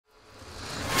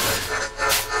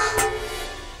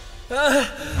Oh,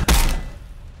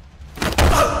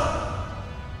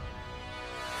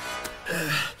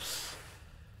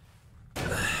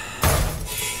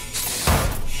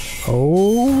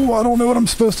 I don't know what I'm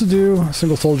supposed to do. A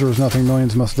single soldier is nothing.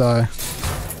 Millions must die.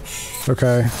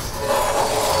 Okay.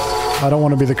 I don't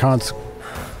want to be the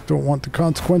don't want the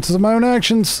consequences of my own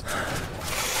actions.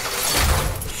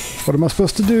 What am I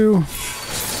supposed to do?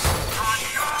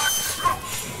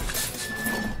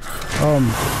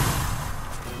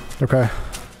 Okay.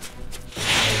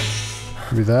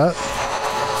 Maybe that.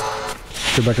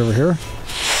 Go back over here.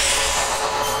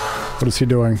 What is he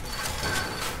doing?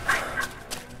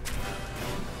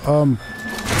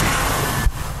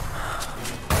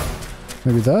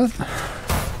 Maybe that?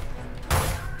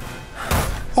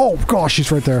 Oh gosh,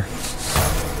 he's right there.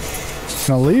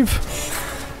 Can I leave?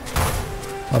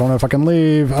 I don't know if I can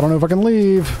leave. I don't know if I can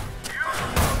leave.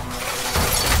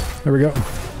 There we go.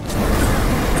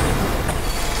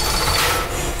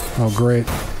 Oh, great.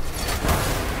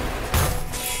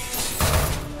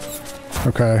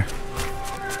 Okay.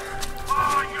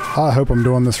 I hope I'm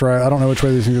doing this right. I don't know which way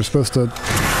these things are supposed to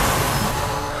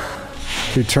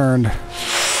be turned.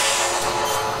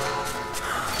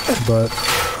 But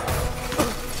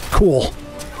cool.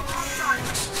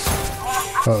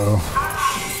 Uh-oh.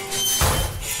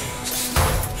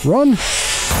 Run!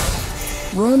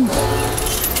 Run!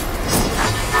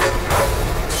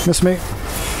 Miss me.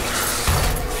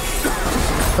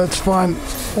 That's fine.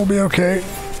 We'll be okay.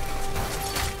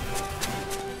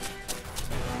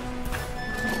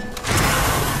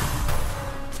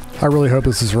 I really hope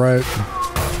this is right.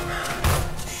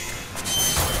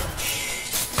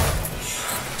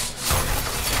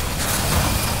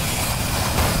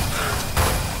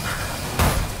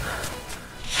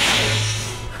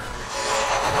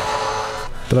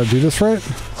 Did I do this right?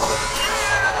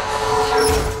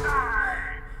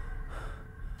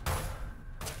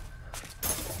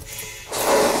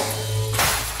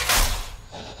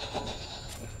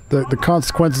 The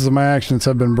consequences of my actions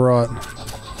have been brought.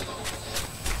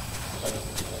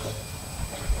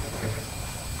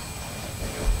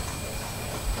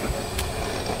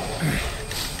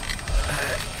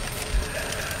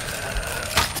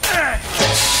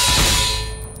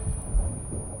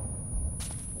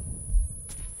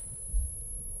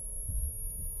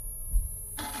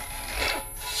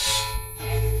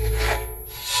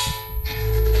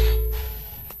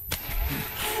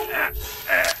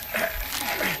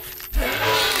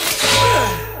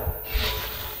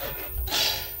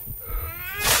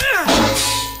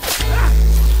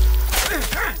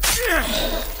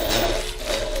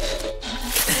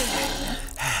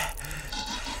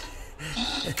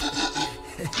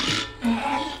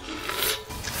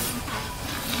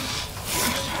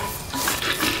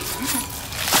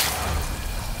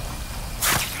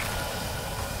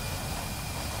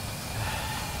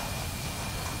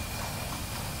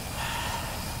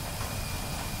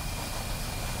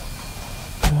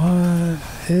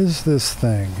 Is this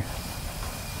thing?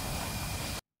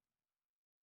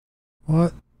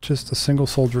 What? Just a single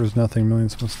soldier is nothing,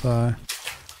 millions must die.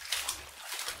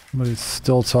 Somebody's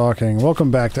still talking.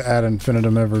 Welcome back to Ad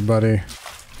Infinitum, everybody.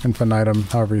 Infinitum,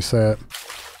 however you say it.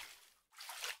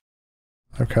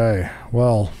 Okay,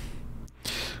 well,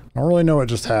 I don't really know what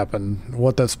just happened,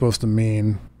 what that's supposed to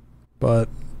mean, but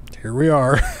here we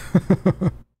are.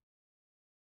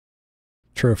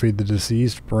 Trophy, the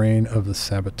diseased brain of the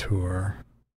saboteur.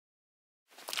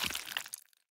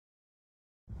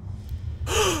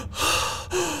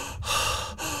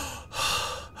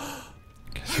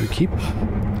 So we keep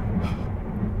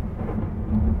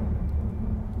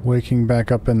waking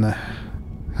back up in the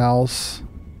house.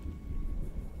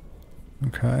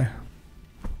 Okay.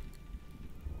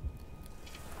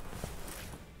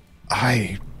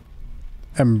 I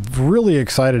am really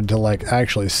excited to like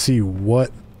actually see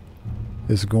what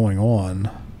is going on.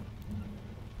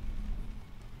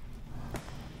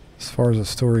 As far as the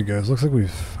story goes, looks like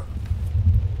we've...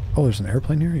 Oh, there's an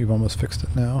airplane here? You've almost fixed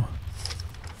it now.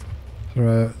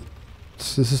 So,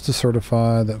 this is to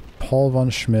certify that Paul von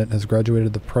Schmidt has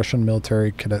graduated the Prussian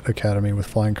Military Cadet Academy with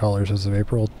flying colors as of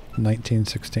April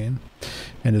 1916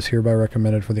 and is hereby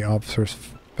recommended for the officer's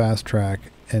fast track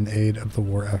in aid of the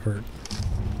war effort.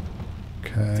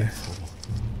 Okay.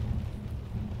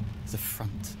 The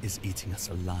front is eating us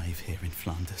alive here in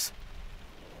Flanders.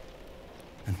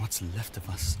 And what's left of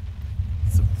us,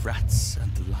 the rats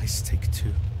and the lice take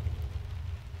too.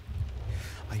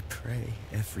 I pray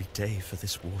every day for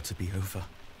this war to be over,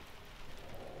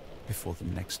 before the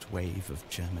next wave of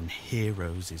German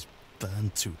heroes is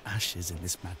burned to ashes in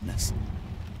this madness.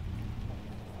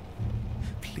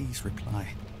 Please reply,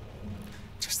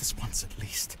 just this once at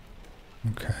least.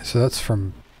 Okay, so that's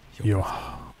from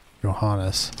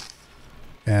Johannes.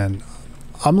 And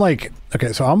I'm like,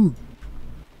 okay, so I'm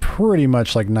pretty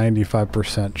much like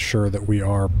 95% sure that we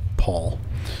are Paul.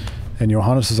 And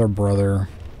Johannes is our brother.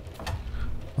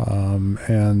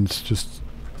 And just,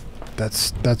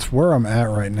 that's where I'm at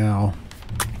right now.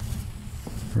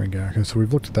 There we go. Okay, so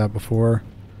we've looked at that before.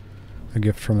 A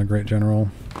gift from the Great General.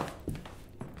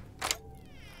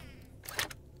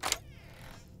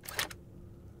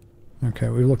 Okay,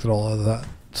 we've looked at all of that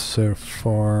so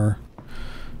far,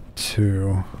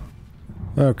 too.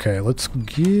 Okay, let's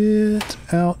get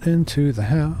out into the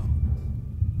house.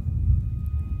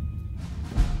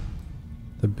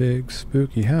 The big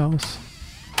spooky house.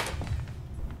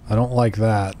 I don't like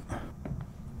that.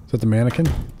 Is that the mannequin?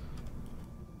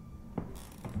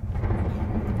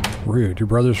 Rude. Your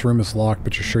brother's room is locked,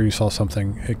 but you're sure you saw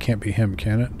something. It can't be him,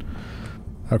 can it?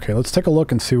 Okay, let's take a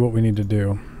look and see what we need to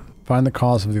do. Find the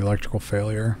cause of the electrical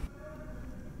failure.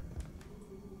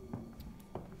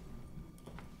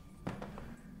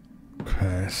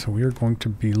 Okay, so we are going to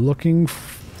be looking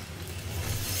for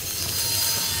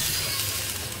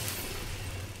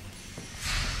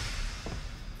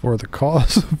the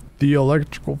cause of the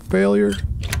electrical failure.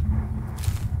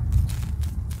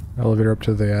 Elevator up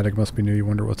to the attic must be new. You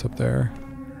wonder what's up there.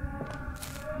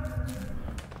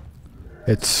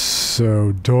 It's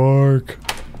so dark.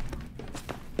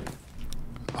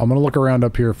 I'm gonna look around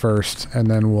up here first, and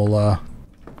then we'll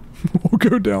we'll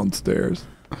go downstairs.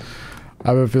 I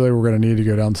have a feeling we're gonna need to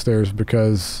go downstairs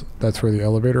because that's where the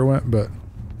elevator went, but...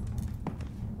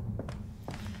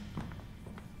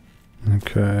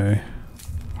 Okay.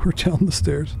 We're down the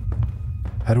stairs.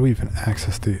 How do we even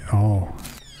access the... Oh,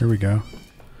 here we go.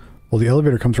 Well, the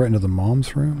elevator comes right into the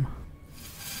mom's room.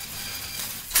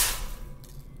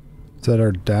 Is that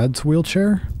our dad's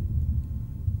wheelchair?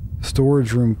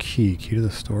 Storage room key. Key to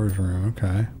the storage room.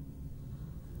 Okay.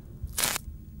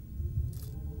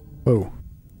 Whoa.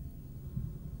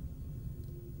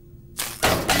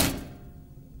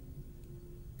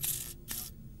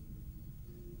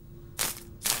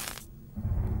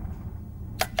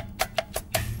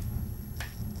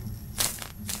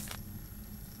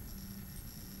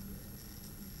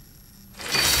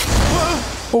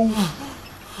 Oh.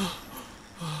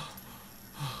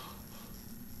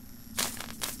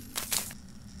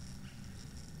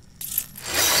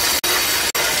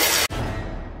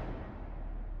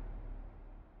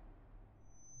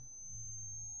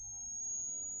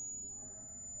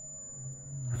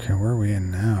 Okay, where are we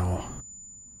in now?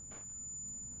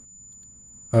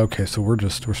 Okay, so we're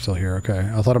still here.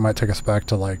 Okay, I thought it might take us back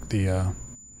to like the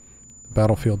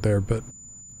battlefield there, but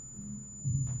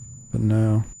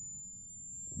no.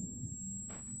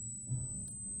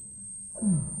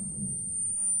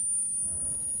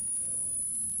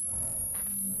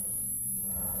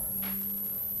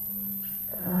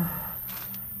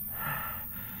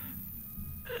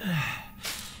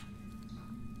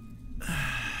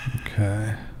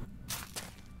 Okay.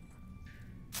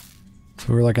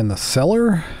 So we're like in the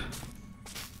cellar?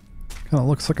 Kind of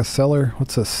looks like a cellar.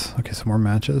 What's this? Okay, some more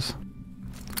matches.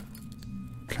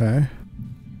 Okay.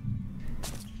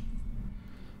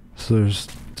 So there's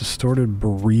distorted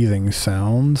breathing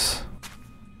sounds.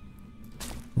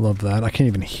 Love that. I can't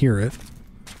even hear it,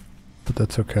 but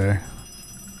that's okay.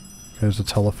 There's a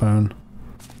telephone.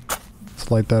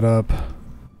 Let's light that up.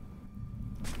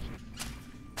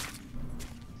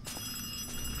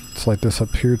 Let's light this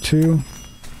up here too.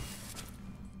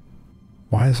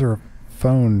 Why is there a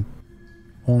phone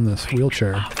on this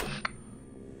wheelchair?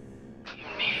 You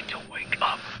need to wake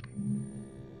up.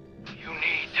 You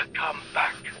need to come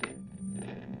back.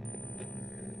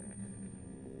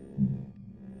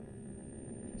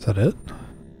 Is that it?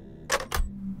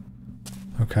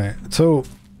 Okay, so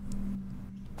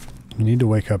you need to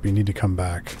wake up, you need to come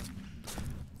back.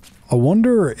 I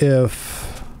wonder if...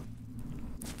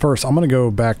 First, I'm gonna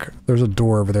go back. There's a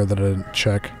door over there that I didn't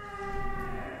check.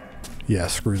 Yeah,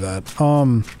 screw that.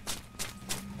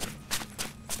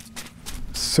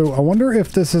 So I wonder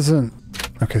if this isn't...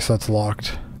 Okay, so that's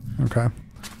locked. Okay.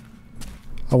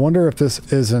 I wonder if this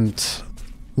isn't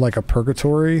like a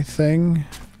purgatory thing.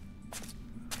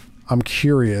 I'm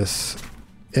curious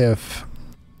if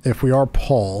we are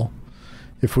Paul,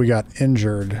 if we got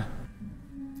injured,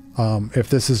 if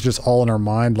this is just all in our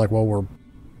mind, like while we're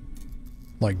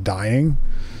like dying,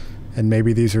 and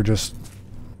maybe these are just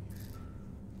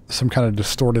some kind of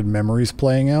distorted memories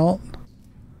playing out,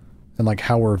 and like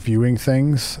how we're viewing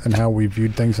things and how we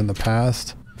viewed things in the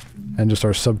past, and just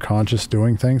our subconscious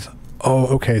doing things. Oh,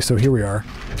 okay, so here we are.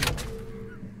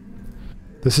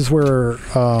 This is where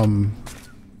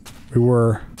we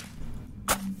were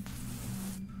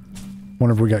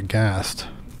Wonder if we got gassed.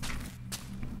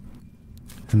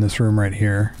 In this room right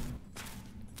here.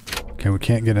 Okay, we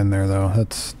can't get in there though.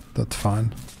 That's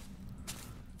fine.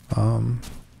 But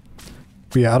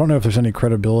yeah, I don't know if there's any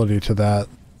credibility to that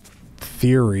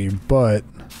theory, but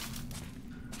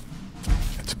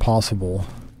it's possible.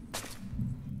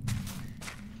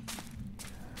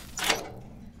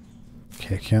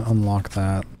 Okay, can't unlock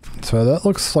that. So that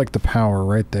looks like the power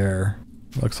right there.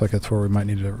 Looks like it's where we might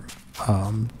need to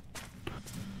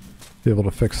be able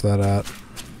to fix that at.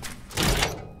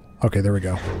 Okay, there we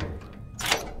go.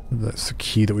 That's the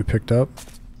key that we picked up.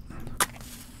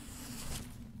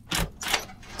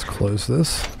 Let's close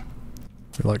this.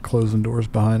 We like closing doors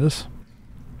behind us.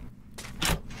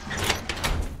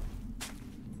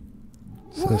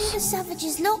 Why are the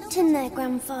savages locked in there,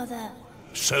 Grandfather?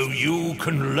 So you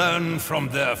can learn from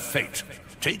their fate.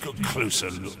 Take a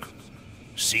closer look.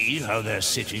 See how they're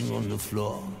sitting on the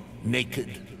floor,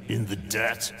 naked, in the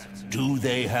dirt? Do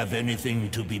they have anything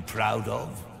to be proud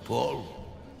of, Paul?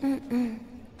 Mm-mm.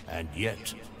 And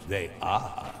yet, they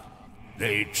are.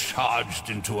 They charged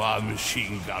into our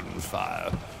machine gun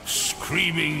fire,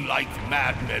 screaming like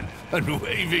madmen and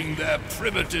waving their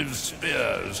primitive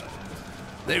spears.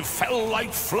 They fell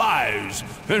like flies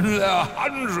in their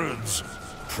hundreds.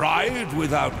 Pride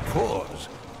without cause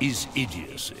is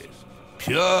idiocy,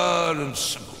 pure and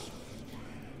simple.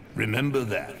 Remember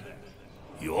that.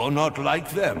 You're not like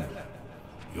them.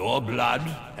 Your blood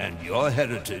and your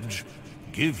heritage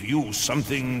give you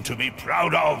something to be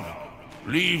proud of.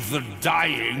 Leave the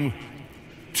dying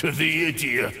to the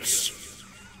idiots.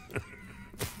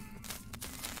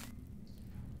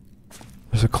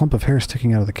 There's a clump of hair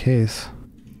sticking out of the case.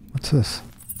 What's this?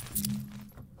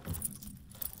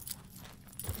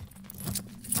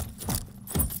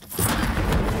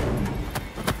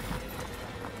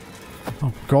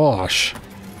 Oh gosh.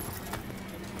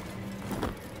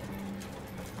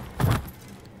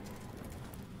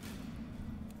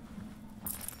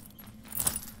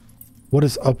 What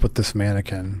is up with this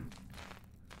mannequin?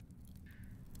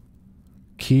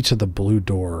 Key to the blue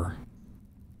door.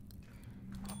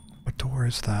 What door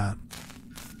is that?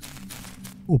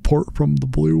 Apart from the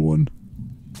blue one.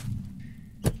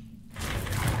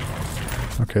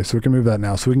 Okay, so we can move that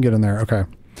now, so we can get in there. Okay.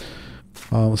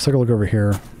 Let's take a look over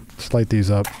here. Let's light these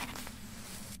up.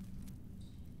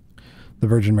 The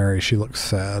Virgin Mary, she looks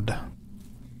sad.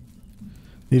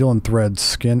 Needle and thread,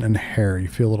 skin and hair. You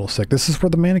feel a little sick. This is where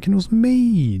the mannequin was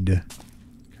made.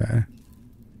 Okay.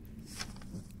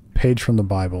 Page from the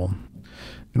Bible.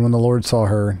 And when the Lord saw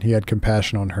her, he had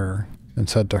compassion on her and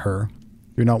said to her,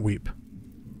 "Do not weep."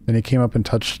 Then he came up and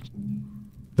touched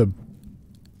the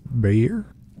bear.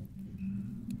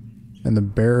 And the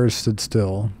bear stood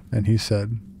still, and he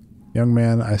said, "Young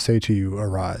man, I say to you,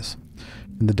 arise."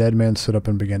 And the dead man stood up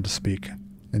and began to speak.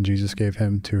 And Jesus gave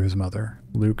him to his mother.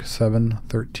 Luke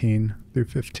 7:13 through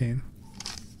 15.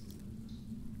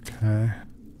 Okay.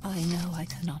 I know I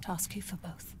cannot ask you for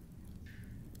both.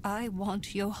 I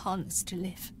want Johannes to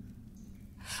live.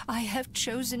 I have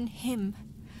chosen him.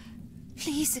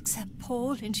 Please accept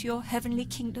Paul into your heavenly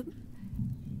kingdom.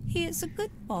 He is a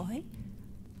good boy.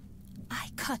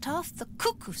 I cut off the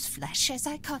cuckoo's flesh as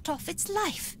I cut off its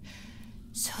life,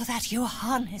 so that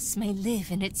Johannes may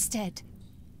live in its stead.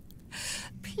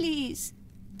 Please,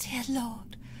 dear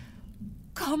Lord,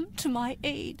 come to my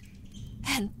aid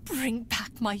and bring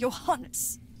back my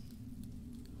Johannes.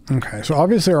 Okay, so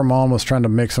obviously our mom was trying to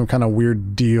make some kind of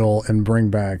weird deal and bring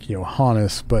back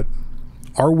Johannes, but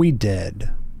are we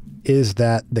dead? Is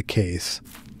that the case?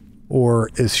 Or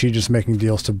is she just making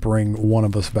deals to bring one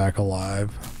of us back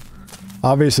alive?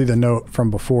 Obviously the note from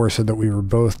before said that we were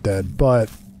both dead, but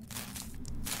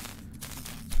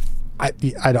I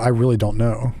really don't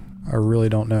know. I really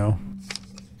don't know.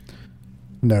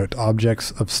 Note,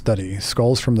 objects of study.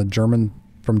 Skulls from German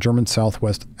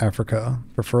Southwest Africa.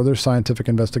 For further scientific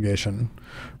investigation,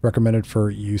 recommended for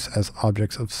use as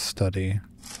objects of study.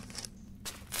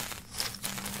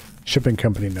 Shipping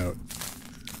company note.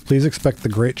 Please expect the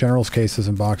Great General's cases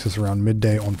in boxes around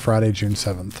midday on Friday, June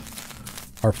 7th.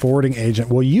 Our forwarding agent...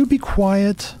 Will you be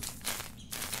quiet?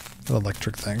 That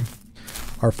electric thing.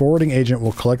 Our forwarding agent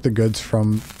will collect the goods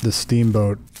from the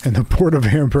steamboat in the port of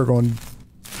Hamburg on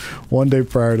one day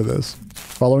prior to this.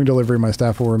 Following delivery, my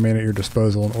staff will remain at your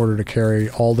disposal in order to carry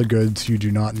all the goods you do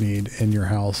not need in your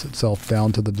house itself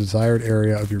down to the desired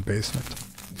area of your basement.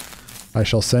 I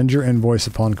shall send your invoice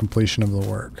upon completion of the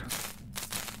work.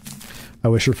 I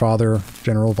wish your father,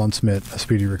 General von Schmidt, a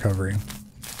speedy recovery.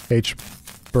 H.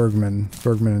 Bergman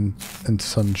and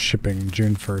Son Shipping,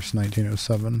 June 1st,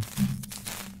 1907.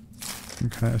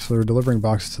 Okay, so they're delivering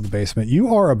boxes to the basement.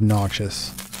 You are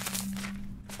obnoxious.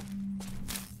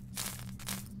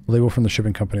 Label from the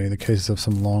shipping company. The cases have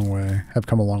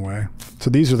come a long way. So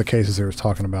these are the cases he was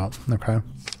talking about. Okay.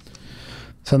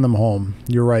 Send them home.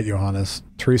 You're right, Johannes.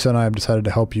 Teresa and I have decided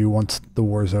to help you once the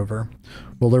war is over.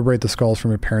 We'll liberate the skulls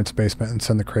from your parents' basement and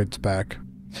send the crates back.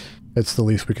 It's the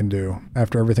least we can do.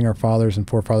 After everything our fathers and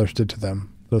forefathers did to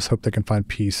them, let us hope they can find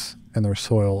peace in their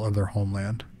soil of their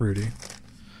homeland. Rudy.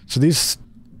 So these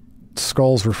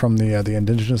skulls were from the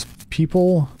indigenous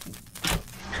people,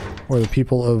 or the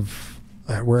people of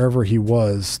wherever he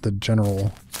was, the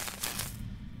general.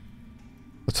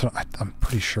 That's what I'm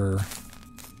pretty sure.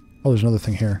 Oh, there's another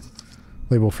thing here.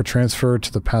 Label for transfer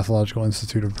to the Pathological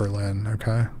Institute of Berlin.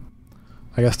 Okay.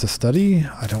 I guess to study?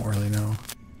 I don't really know.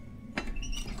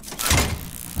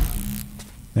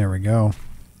 There we go.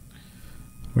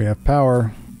 We have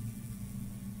power.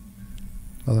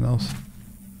 Nothing else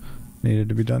needed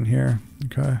to be done here.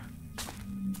 Okay.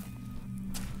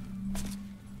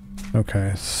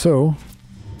 Okay, so...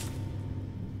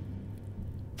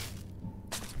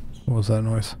 what was that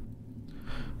noise?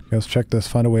 Okay, let's check this.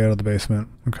 Find a way out of the basement.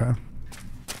 Okay.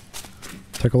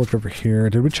 Take a look over here.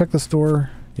 Did we check this door?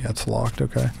 Yeah, it's locked.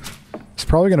 Okay. It's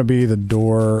probably going to be the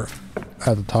door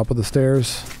at the top of the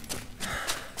stairs.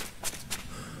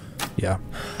 Yeah.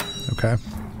 Okay.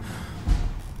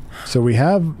 So we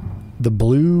have the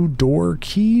blue door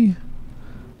key.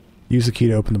 Use the key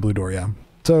to open the blue door, yeah.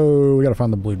 So we got to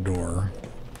find the blue door.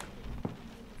 I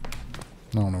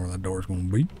don't know where that door's going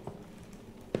to be.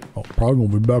 Oh, probably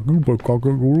going to be back in the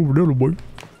way.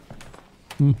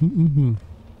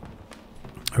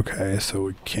 Okay, so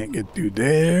we can't get through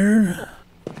there.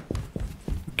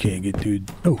 Can't get through...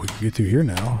 oh, we can get through here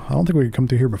now. I don't think we could come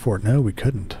through here before. No, we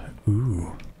couldn't.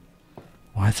 Ooh.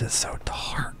 Why is it so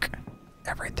dark?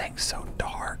 Everything's so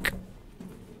dark.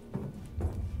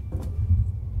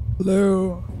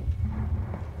 Hello?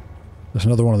 There's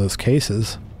another one of those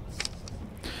cases.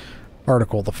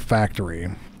 Article, The Factory.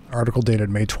 Article dated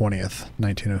May 20th,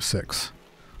 1906.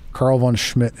 Carl von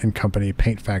Schmidt and Company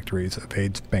Paint Factories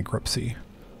evades bankruptcy.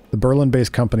 The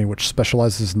Berlin-based company, which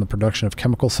specializes in the production of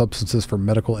chemical substances for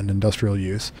medical and industrial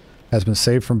use, has been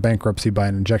saved from bankruptcy by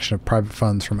an injection of private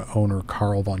funds from owner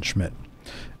Carl von Schmidt.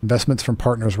 Investments from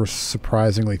partners were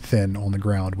surprisingly thin on the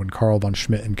ground when Carl von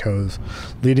Schmidt and Co.'s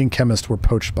leading chemists were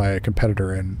poached by a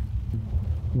competitor in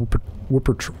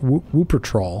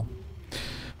Wuppertal.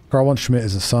 Carl von Schmidt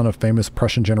is the son of famous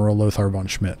Prussian General Lothar von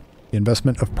Schmidt. The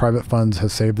investment of private funds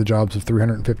has saved the jobs of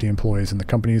 350 employees in the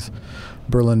company's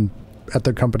Berlin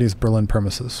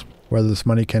premises. Whether this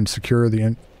money can secure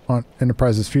the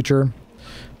enterprise's future,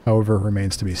 however,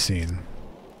 remains to be seen.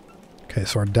 Okay,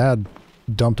 so our dad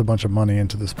dumped a bunch of money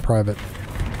into this private,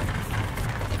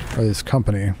 or this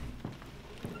company.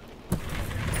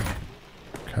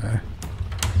 Okay.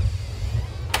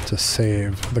 To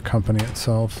save the company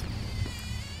itself.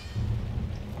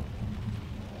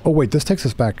 Oh wait, this takes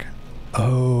us back.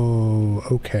 Oh,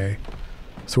 okay.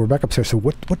 So we're back upstairs. So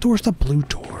what door's the blue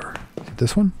door? Is it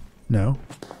this one? No.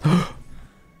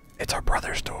 It's our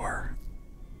brother's door.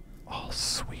 Oh,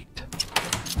 sweet.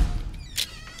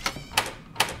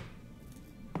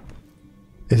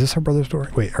 Is this our brother's door?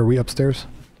 Wait, are we upstairs?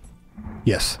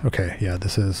 Yes. Okay, yeah,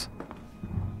 this is...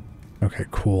 okay,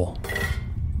 cool.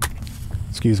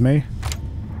 Excuse me?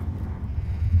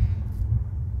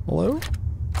 Hello?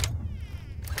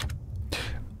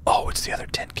 Oh, it's the other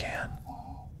tin can.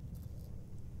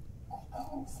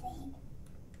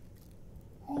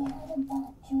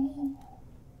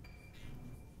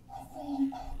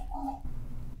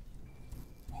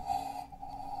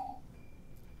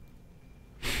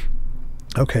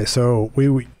 Okay, so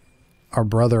we our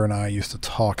brother and I used to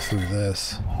talk through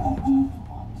this.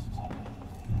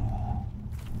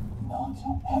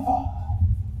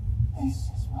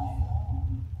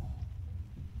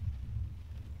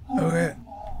 Okay.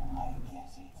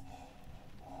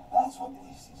 That's what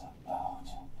this is about.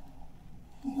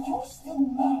 You're still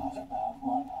mad about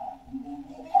what happened in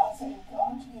the attic,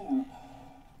 aren't you?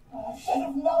 I should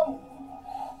have known.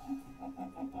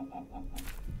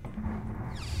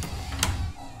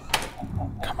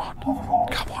 Come on,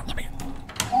 let me...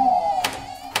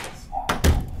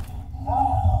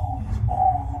 Now it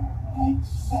all makes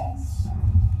sense.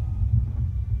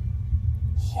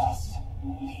 Just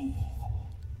leave.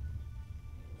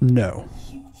 No.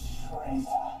 You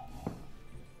traitor.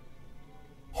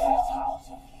 Get out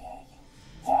of here, you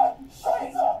damn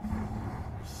traitor!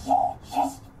 You're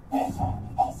just bitter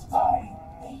as I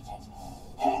made it,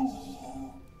 and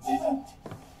you didn't.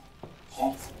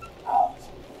 Get out.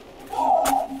 Go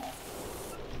on.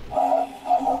 I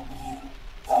hope you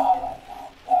die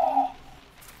out there.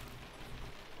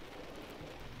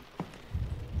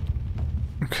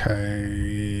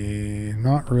 Okay.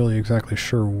 not really exactly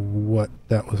sure what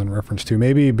that was in reference to.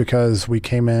 Maybe because we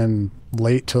came in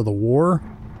late to the war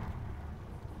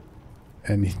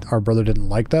and our brother didn't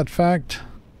like that fact.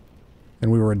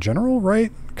 And we were a general,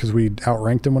 right? Because we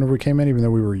outranked him whenever we came in, even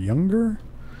though we were younger.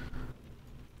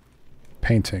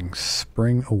 Painting,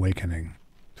 Spring Awakening,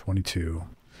 22.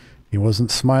 He wasn't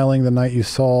smiling the night you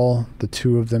saw the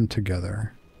two of them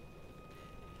together.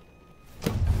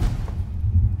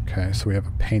 Okay, so we have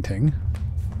a painting.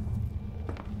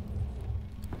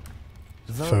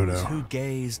 Photo. Those who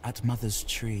gaze at Mother's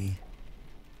tree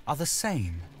are the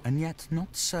same, and yet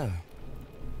not so.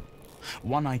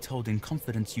 One I told in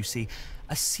confidence, you see,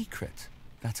 a secret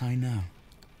that I know.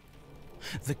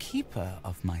 The keeper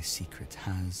of my secret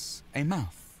has a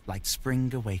mouth like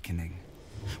spring awakening,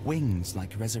 wings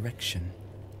like resurrection,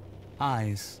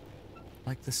 eyes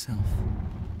like the self.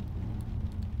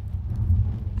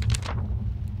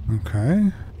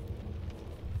 Okay.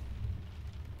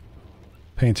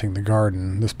 Painting the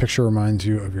garden. This picture reminds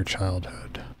you of your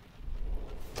childhood.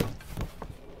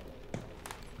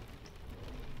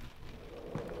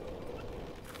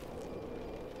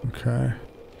 Okay.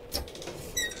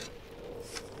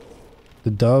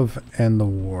 The Dove and the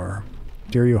War.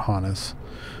 Dear Johannes,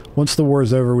 once the war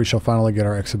is over, we shall finally get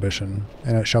our exhibition,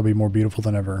 and it shall be more beautiful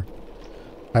than ever.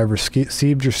 I have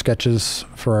received your sketches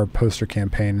for our poster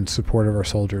campaign in support of our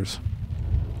soldiers.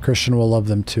 Christian will love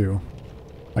them too.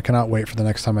 I cannot wait for the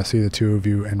next time I see the two of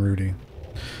you and Rudy.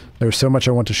 There is so much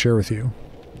I want to share with you.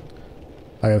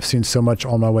 I have seen so much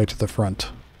on my way to the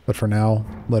front, but for now,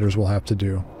 letters will have to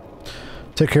do.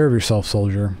 Take care of yourself,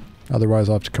 soldier. Otherwise,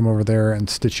 I'll have to come over there and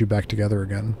stitch you back together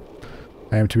again.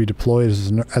 I am to be deployed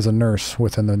as a nurse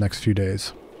within the next few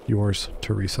days. Yours,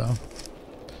 Teresa.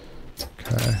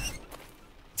 Okay.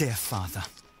 Dear Father,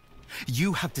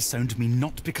 you have disowned me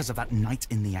not because of that night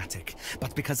in the attic,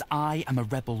 but because I am a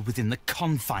rebel within the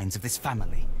confines of this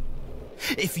family.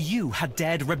 If you had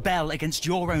dared rebel against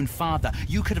your own father,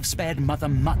 you could have spared Mother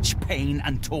much pain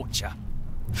and torture.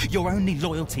 Your only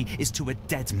loyalty is to a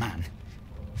dead man.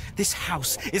 This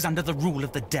house is under the rule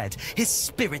of the dead. His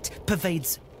spirit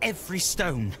pervades every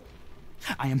stone.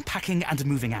 I am packing and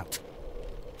moving out.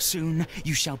 Soon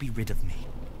you shall be rid of me.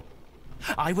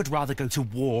 I would rather go to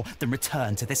war than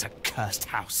return to this accursed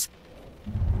house.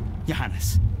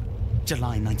 Johannes,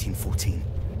 July 1914.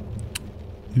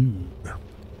 Ooh.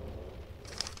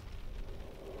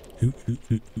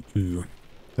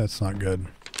 That's not good.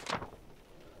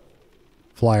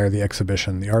 Flyer, the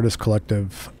exhibition. The artist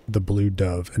collective, The Blue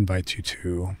Dove, invites you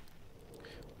to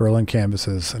Berlin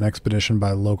Canvases, an expedition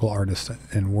by local artists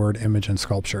in word, image, and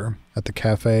sculpture at the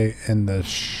cafe in the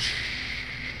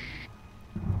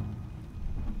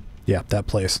yeah, that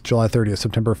place. July 30th,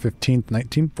 September 15th,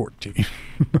 1914.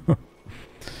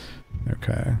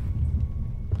 Okay.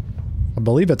 I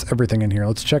believe that's everything in here.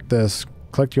 Let's check this.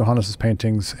 Collect Johannes'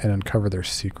 paintings and uncover their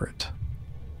secret.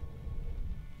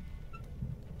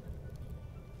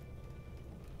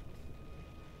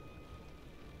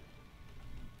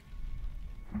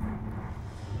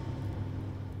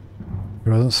 He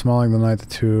wasn't smiling the night the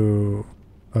two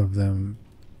of them,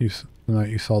 the night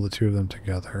you saw the two of them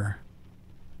together.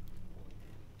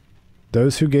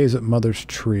 Those who gaze at Mother's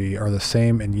tree are the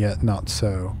same and yet not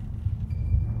so.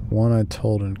 One I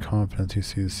told in confidence, you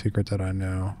see the secret that I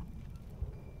know.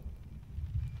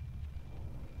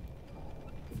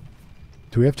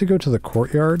 Do we have to go to the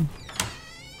courtyard?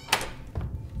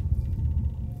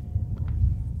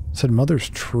 It said Mother's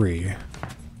tree.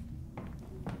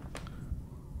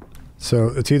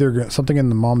 So it's either something in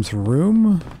the mom's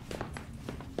room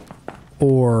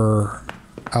or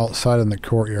outside in the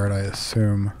courtyard, I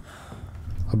assume.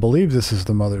 I believe this is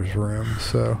the mother's room,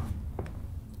 so.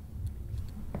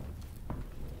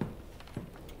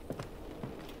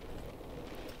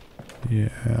 Yeah,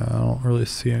 I don't really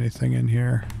see anything in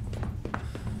here.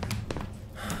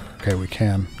 Okay, we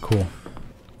can. Cool.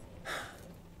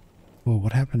 Whoa,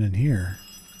 what happened in here?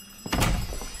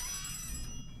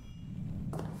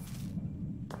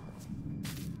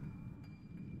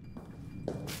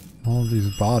 All of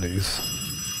these bodies.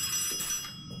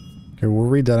 Okay, we'll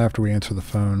read that after we answer the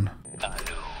phone.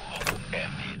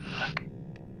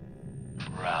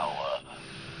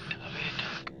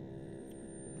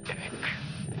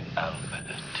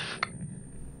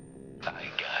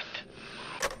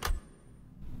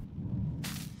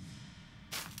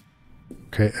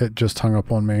 Okay, it just hung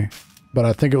up on me. But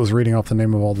I think it was reading off the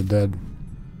name of all the dead.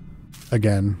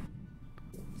 Again.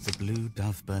 The Blue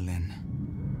Dove, Berlin.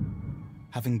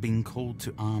 Having been called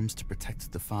to arms to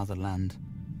protect the fatherland,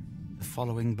 the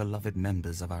following beloved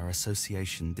members of our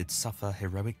association did suffer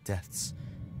heroic deaths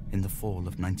in the fall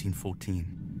of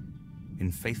 1914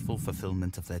 in faithful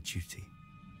fulfillment of their duty.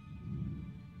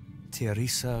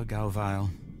 Teresa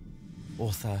Gauvail,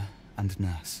 author and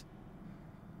nurse.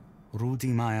 Rudi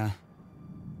Meyer,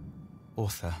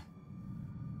 author.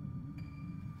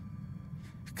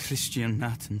 Christian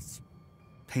Mertens,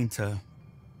 painter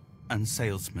and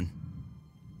salesman.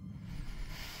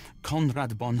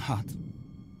 Konrad Bonhart,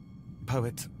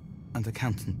 poet and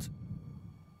accountant.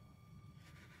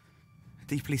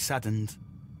 Deeply saddened,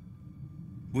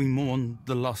 we mourn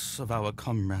the loss of our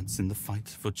comrades in the fight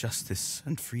for justice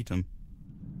and freedom.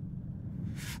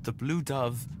 The Blue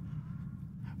Dove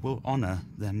will honor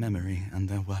their memory and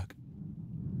their work.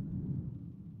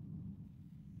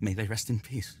 May they rest in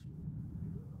peace,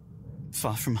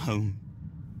 far from home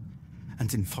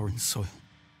and in foreign soil.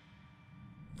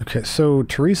 Okay, so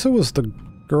Teresa was the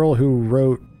girl who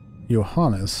wrote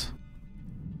Johannes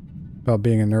about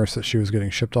being a nurse, that she was getting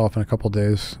shipped off in a couple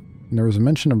days. And there was a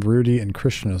mention of Rudy and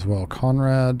Christian as well.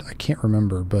 Conrad, I can't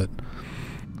remember, but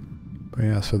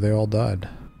yeah, so they all died.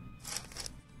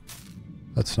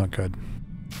 That's not good.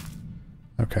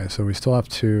 Okay, so we still have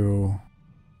to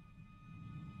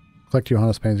collect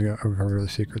Johannes paintings and uncover the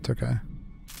secrets. Okay.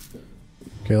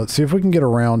 Okay, let's see if we can get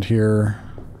around here.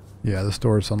 Yeah, this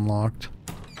door is unlocked.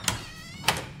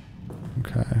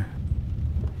 Okay.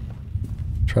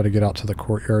 Try to get out to the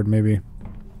courtyard, maybe.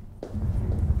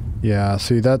 Yeah,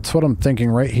 see, that's what I'm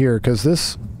thinking right here,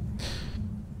 because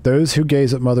those who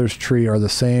gaze at Mother's tree are the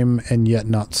same and yet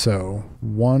not so.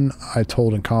 One I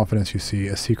told in confidence, you see,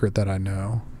 a secret that I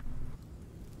know.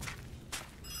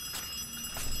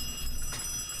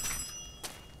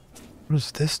 What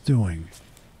is this doing?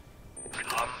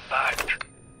 Come back.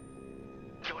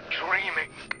 You're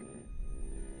dreaming.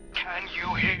 Can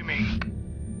you hear me?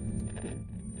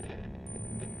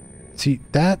 See,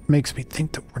 that makes me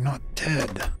think that we're not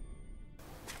dead.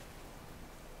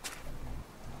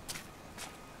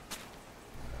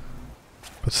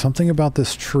 But something about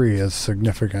this tree is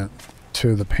significant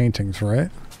to the paintings,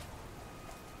 right?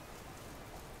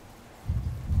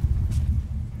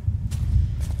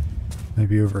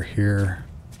 Maybe over here.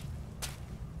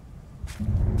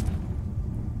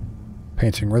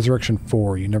 Painting, Resurrection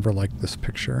 4. You never liked this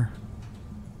picture.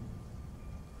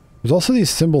 There's also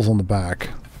these symbols on the back.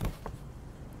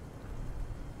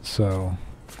 So,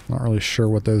 not really sure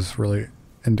what those really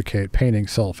indicate. Painting,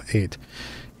 self, 8.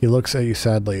 He looks at you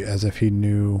sadly as if he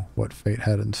knew what fate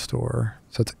had in store.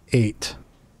 So it's 8.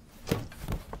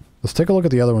 Let's take a look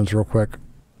at the other ones real quick.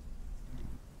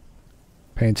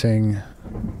 Painting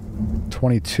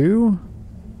 22,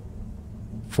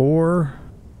 4,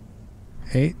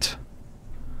 8.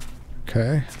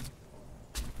 Okay.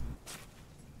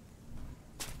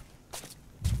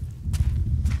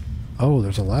 Oh,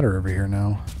 there's a ladder over here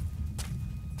now.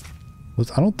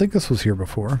 I don't think this was here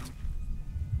before.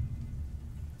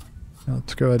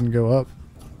 Let's go ahead and go up.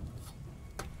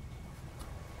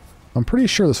 I'm pretty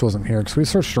sure this wasn't here, because we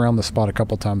searched around this spot a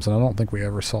couple times, and I don't think we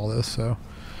ever saw this, so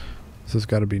this has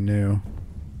got to be new.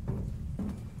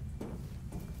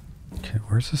 Okay,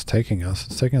 where's this taking us?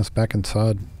 It's taking us back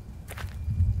inside.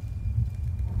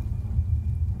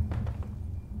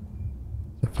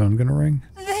 Is the phone gonna ring?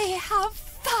 They have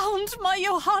found my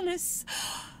Johannes.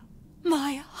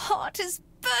 My heart is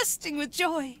bursting with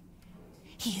joy.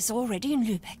 He is already in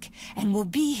Lübeck and will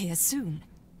be here soon.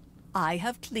 I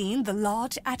have cleaned the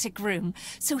large attic room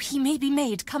so he may be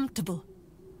made comfortable.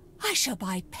 I shall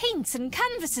buy paints and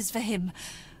canvases for him.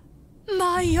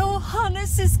 My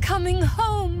Johannes is coming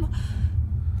home.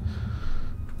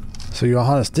 So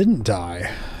Johannes didn't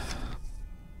die.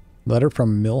 Letter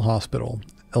from Mill Hospital,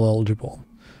 eligible.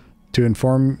 To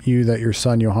inform you that your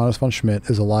son Johannes von Schmidt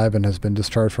is alive and has been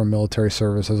discharged from military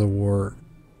service as a war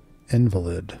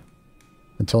invalid.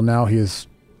 Until now, his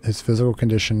physical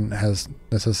condition has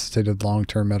necessitated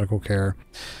long-term medical care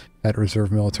at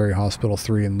Reserve Military Hospital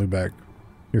 3 in Lübeck.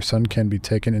 Your son can be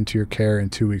taken into your care in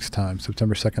 2 weeks' time,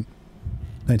 September 2nd,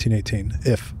 1918,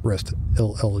 if rest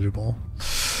eligible.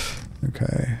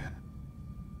 Okay.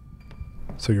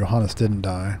 So Johannes didn't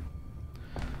die.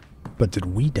 But did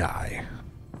we die?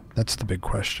 That's the big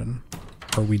question.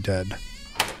 Are we dead?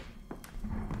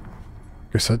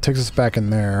 Okay, so it takes us back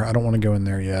in there. I don't want to go in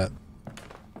there yet.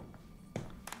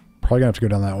 Probably gonna have to go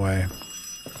down that way.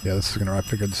 Yeah, this is gonna, I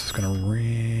figured this is gonna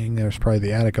ring. There's probably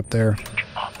the attic up there. Wake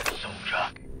up,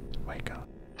 soldier. Wake up.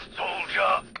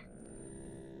 Soldier.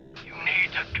 You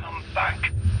need to come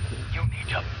back. You need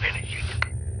to finish it.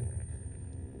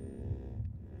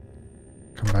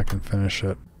 Come back and finish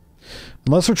it.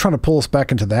 Unless they're trying to pull us back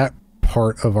into that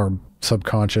part of our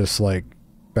subconscious, like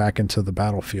back into the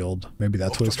battlefield. Maybe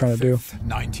that's what it's trying to do.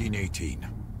 1918.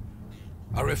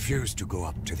 I refuse to go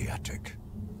up to the attic.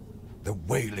 The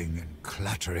wailing and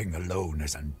clattering alone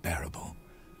is unbearable.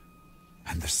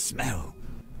 And the smell.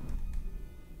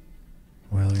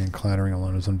 Wailing and clattering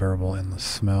alone is unbearable, and the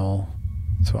smell.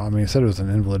 So, I mean, I said it was an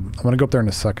invalid. I'm going to go up there in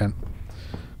a second.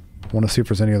 I want to see if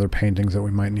there's any other paintings that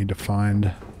we might need to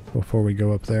find before we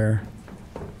go up there.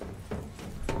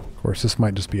 Of course, this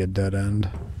might just be a dead end.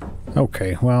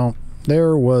 Okay, well,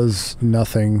 there was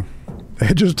nothing.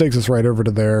 It just takes us right over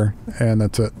to there, and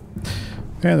that's it.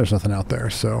 And there's nothing out there,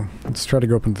 so let's try to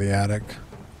go up into the attic.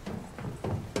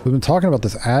 We've been talking about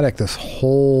this attic this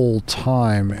whole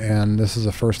time, and this is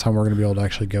the first time we're going to be able to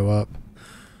actually go up.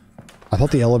 I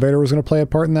thought the elevator was going to play a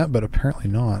part in that, but apparently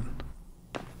not.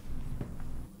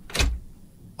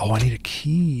 Oh, I need a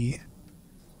key.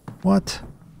 What?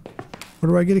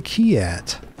 Where do I get a key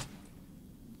at?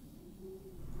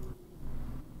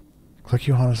 Click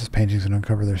Johannes' paintings and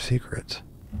uncover their secrets.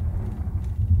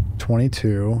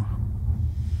 22,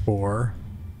 4,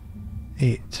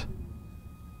 8.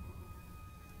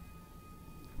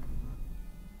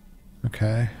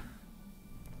 Okay.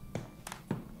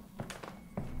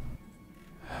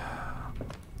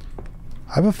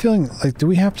 I have a feeling, like, do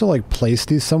we have to, like, place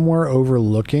these somewhere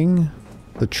overlooking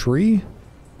the tree?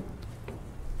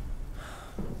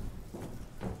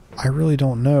 I really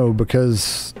don't know,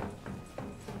 because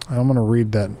I'm going to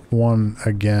read that one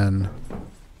again.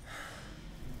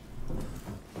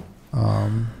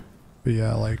 But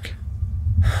yeah, like,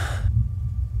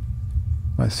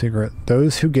 my secret.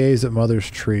 Those who gaze at Mother's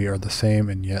tree are the same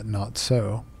and yet not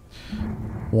so.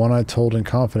 One I told in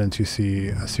confidence, you see,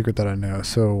 a secret that I know.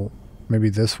 So maybe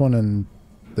this one and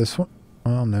this one?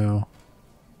 Oh no.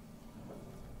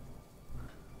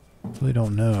 Really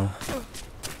don't know.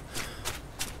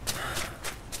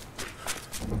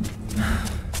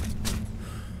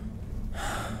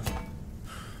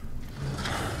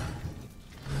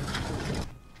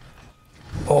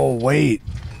 Oh, wait.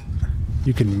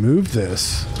 You can move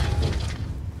this.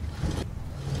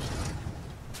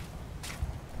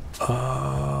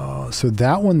 So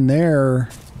that one there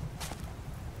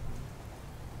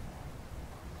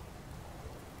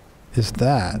is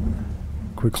that.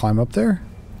 Can we climb up there?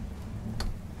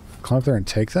 Climb up there and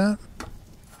take that?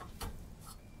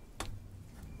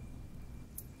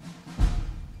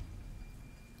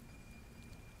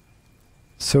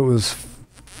 So it was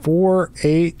 4,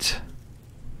 8...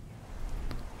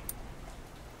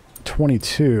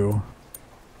 22.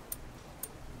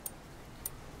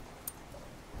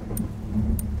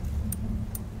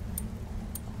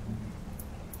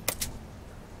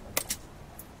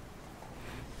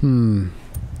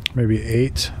 Maybe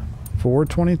 8, 4,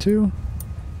 22?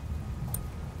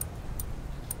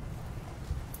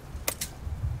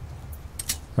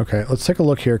 Okay, let's take a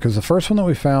look here, because the first one that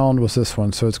we found was this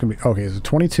one, so it's going to be... Okay, so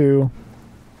 22,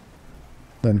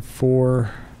 then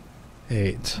 4,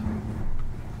 8.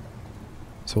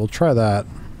 So we'll try that.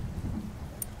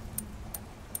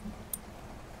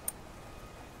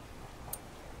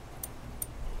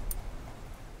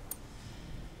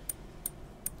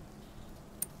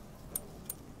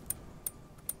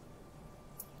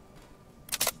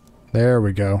 There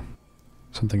we go.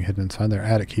 Something hidden inside there.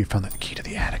 Attic key. Found the key to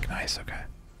the attic. Nice. Okay.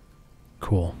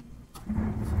 Cool.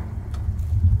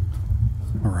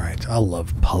 Alright. I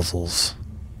love puzzles.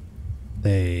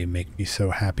 They make me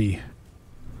so happy.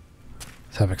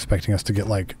 I'm expecting us to get,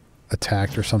 like,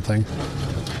 attacked or something.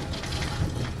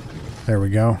 There we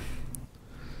go.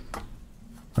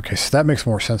 Okay, so that makes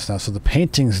more sense now. So the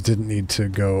paintings didn't need to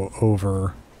go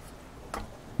over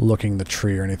looking the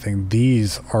tree or anything.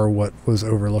 These are what was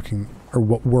overlooking, or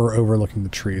what were overlooking the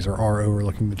trees, or are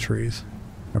overlooking the trees.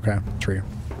 Okay, tree.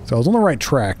 So I was on the right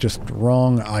track, just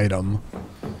wrong item.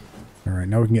 Alright,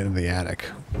 now we can get into the attic.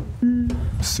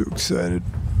 So excited.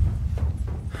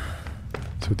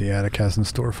 That's what the attic has in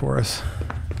store for us.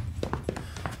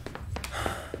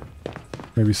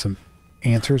 Maybe some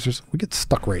answers. We get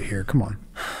stuck right here. Come on.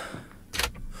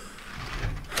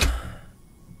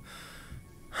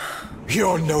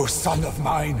 You're no son of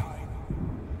mine.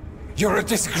 You're a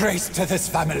disgrace to this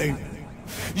family.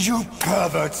 You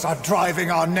perverts are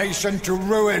driving our nation to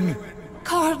ruin.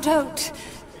 Carl, don't.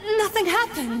 Nothing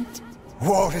happened.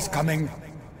 War is coming,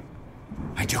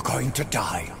 and you're going to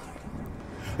die.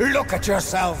 Look at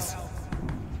yourselves.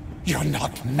 You're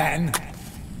not men.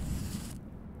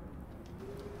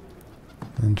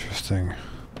 Interesting.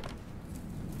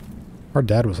 Our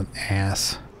dad was an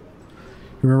ass.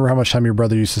 You remember how much time your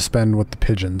brother used to spend with the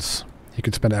pigeons? He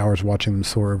could spend hours watching them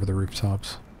soar over the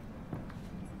rooftops.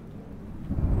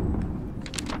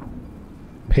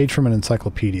 Page from an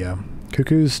encyclopedia.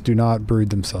 Cuckoos do not brood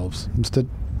themselves. Instead...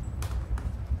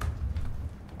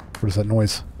 What is that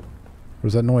noise? What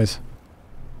is that noise?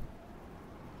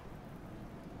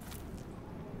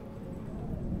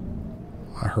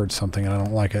 I heard something and I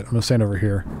don't like it. I'm gonna stand over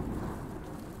here.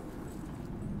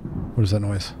 What is that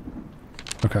noise?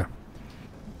 Okay.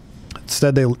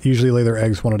 Instead, they usually lay their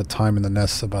eggs one at a time in the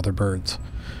nests of other birds,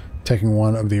 taking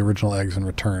one of the original eggs in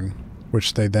return,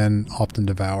 which they then often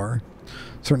devour.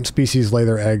 Certain species lay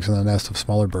their eggs in the nest of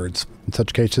smaller birds. In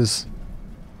such cases,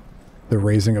 the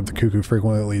raising of the cuckoo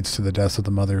frequently leads to the deaths of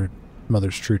the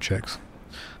mother's true chicks.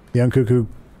 The young cuckoo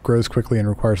grows quickly and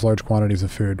requires large quantities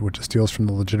of food, which it steals from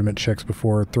the legitimate chicks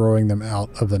before throwing them out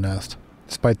of the nest.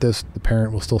 Despite this, the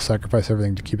parent will still sacrifice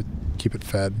everything to keep it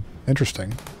fed.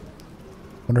 Interesting.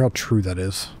 Wonder how true that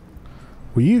is.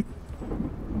 Will you...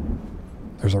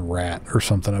 There's a rat or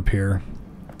something up here.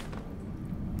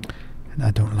 And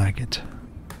I don't like it.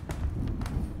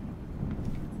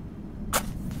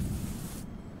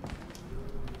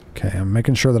 Okay, I'm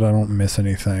making sure that I don't miss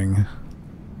anything.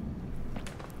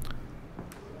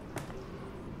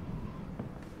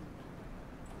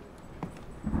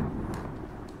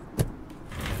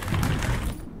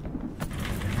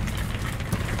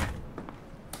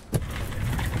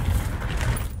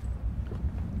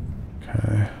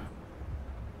 Okay.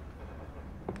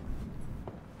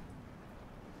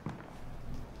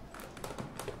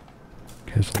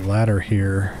 There's a ladder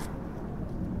here.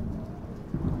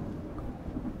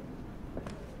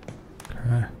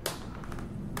 Okay.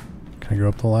 Can I go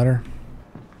up the ladder?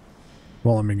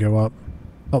 Won't let me go up.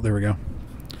 Oh, there we go.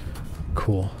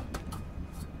 Cool.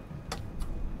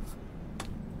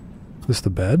 Is this the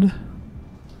bed?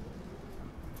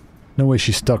 No way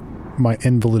she stuck my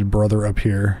invalid brother up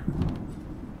here.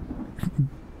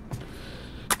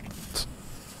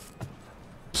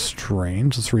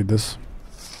 Strange. Let's read this.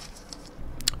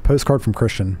 Postcard from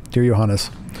Christian. Dear Johannes,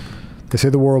 they say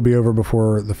the war will be over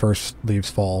before the first leaves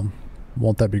fall.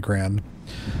 Won't that be grand?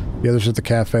 The others at the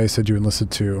cafe said you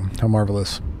enlisted too. How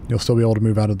marvelous. You'll still be able to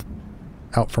move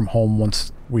out from home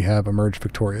once we have emerged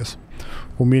victorious.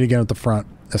 We'll meet again at the front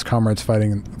as comrades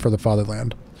fighting for the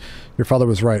fatherland. Your father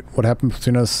was right. What happened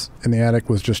between us in the attic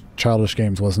was just childish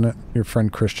games, wasn't it? Your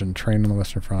friend Christian, trained on the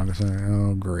Western Front.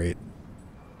 Oh, great.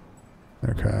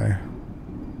 Okay.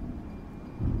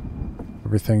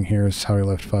 Everything here is how he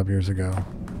left 5 years ago.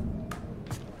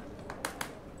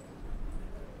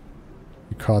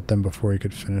 He caught them before he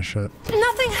could finish it.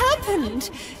 Nothing happened!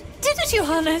 Did it,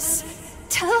 Johannes?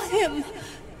 Tell him!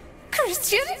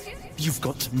 Christian? You've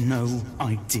got no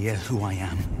idea who I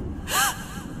am.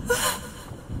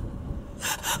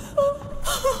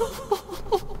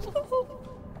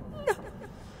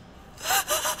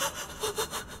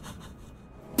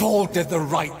 Paul did the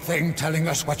right thing telling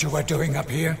us what you were doing up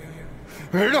here.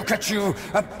 Look at you,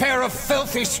 a pair of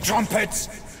filthy strumpets!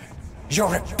 You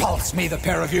repulse me, the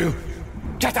pair of you!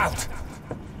 Get out!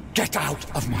 Get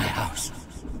out of my house!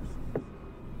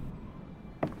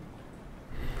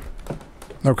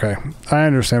 Okay, I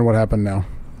understand what happened now.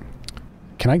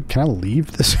 Can I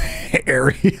leave this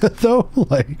area though?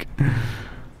 Like,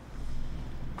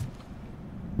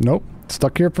 nope,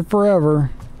 stuck here for forever.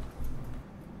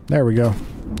 There we go.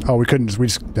 Oh, we couldn't. We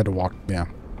just had to walk. Yeah,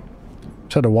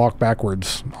 just had to walk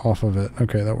backwards off of it.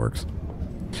 Okay, that works.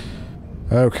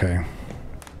 Okay.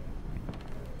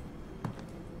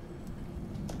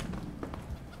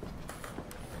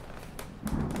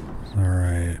 All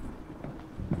right.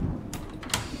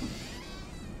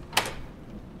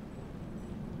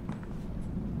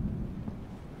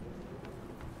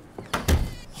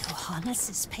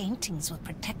 Johannes's paintings will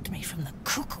protect me from the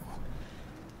cuckoo.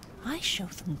 I show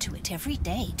them to it every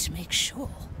day to make sure.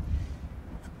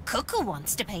 The cuckoo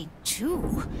wants to paint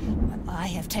too, but I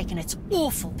have taken its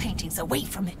awful paintings away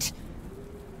from it.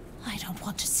 I don't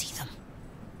want to see them.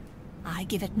 I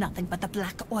give it nothing but the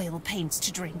black oil paints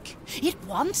to drink. It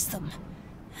wants them,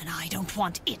 and I don't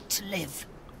want it to live.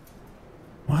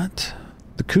 What?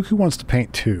 The cuckoo wants to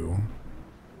paint too.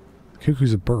 The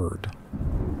cuckoo's a bird.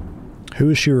 Who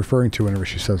is she referring to whenever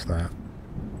she says that?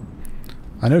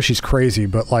 I know she's crazy,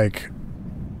 but like,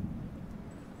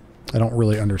 I don't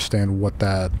really understand what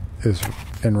that is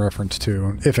in reference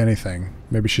to, if anything.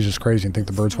 Maybe she's just crazy and think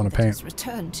the birds want to paint. What has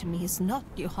returned to me is not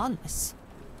Johannes.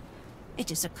 It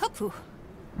is a cuckoo,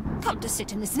 come to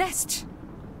sit in his nest.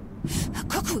 A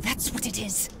cuckoo, that's what it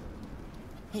is.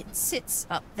 It sits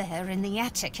up there in the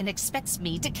attic and expects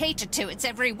me to cater to its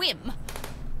every whim.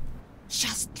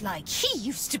 Just like he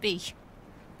used to be.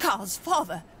 Carl's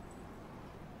father.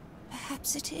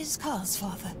 Perhaps it is Carl's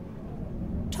father.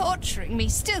 Torturing me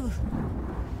still.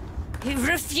 He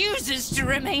refuses to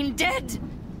remain dead.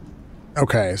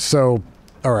 Okay, so,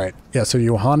 alright. Yeah, so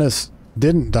Johannes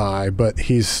didn't die, but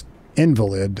he's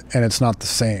invalid, and it's not the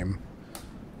same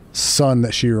son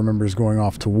that she remembers going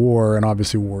off to war, and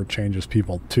obviously war changes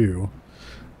people too.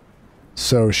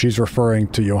 So she's referring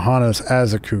to Johannes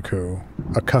as a cuckoo,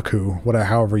 whatever,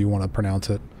 however you want to pronounce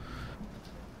it.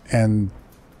 And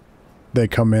they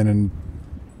come in and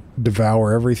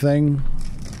devour everything.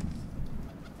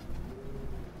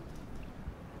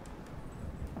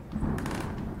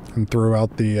 And throw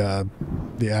out the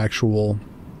actual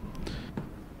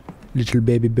little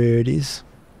baby birdies.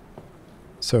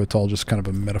 So it's all just kind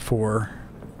of a metaphor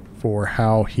for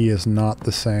how he is not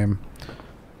the same.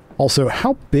 Also,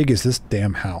 how big is this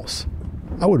damn house?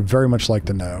 I would very much like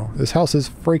to know. This house is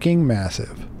freaking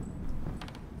massive.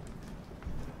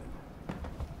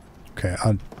 Okay,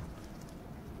 I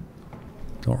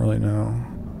don't really know.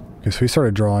 Okay, so we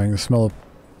started drawing. The smell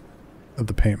of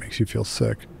the paint makes you feel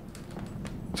sick.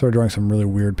 Started drawing some really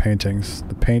weird paintings.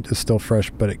 The paint is still fresh,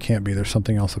 but it can't be. There's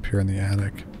something else up here in the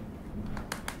attic.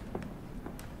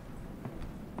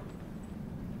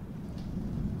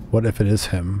 What if it is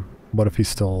him? What if he's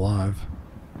still alive?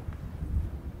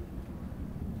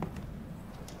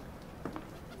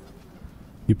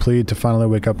 You plead to finally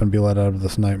wake up and be let out of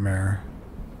this nightmare.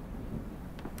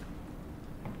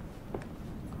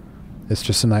 It's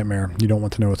just a nightmare. You don't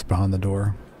want to know what's behind the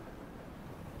door.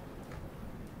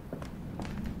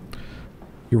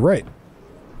 You're right.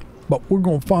 But we're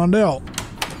gonna find out.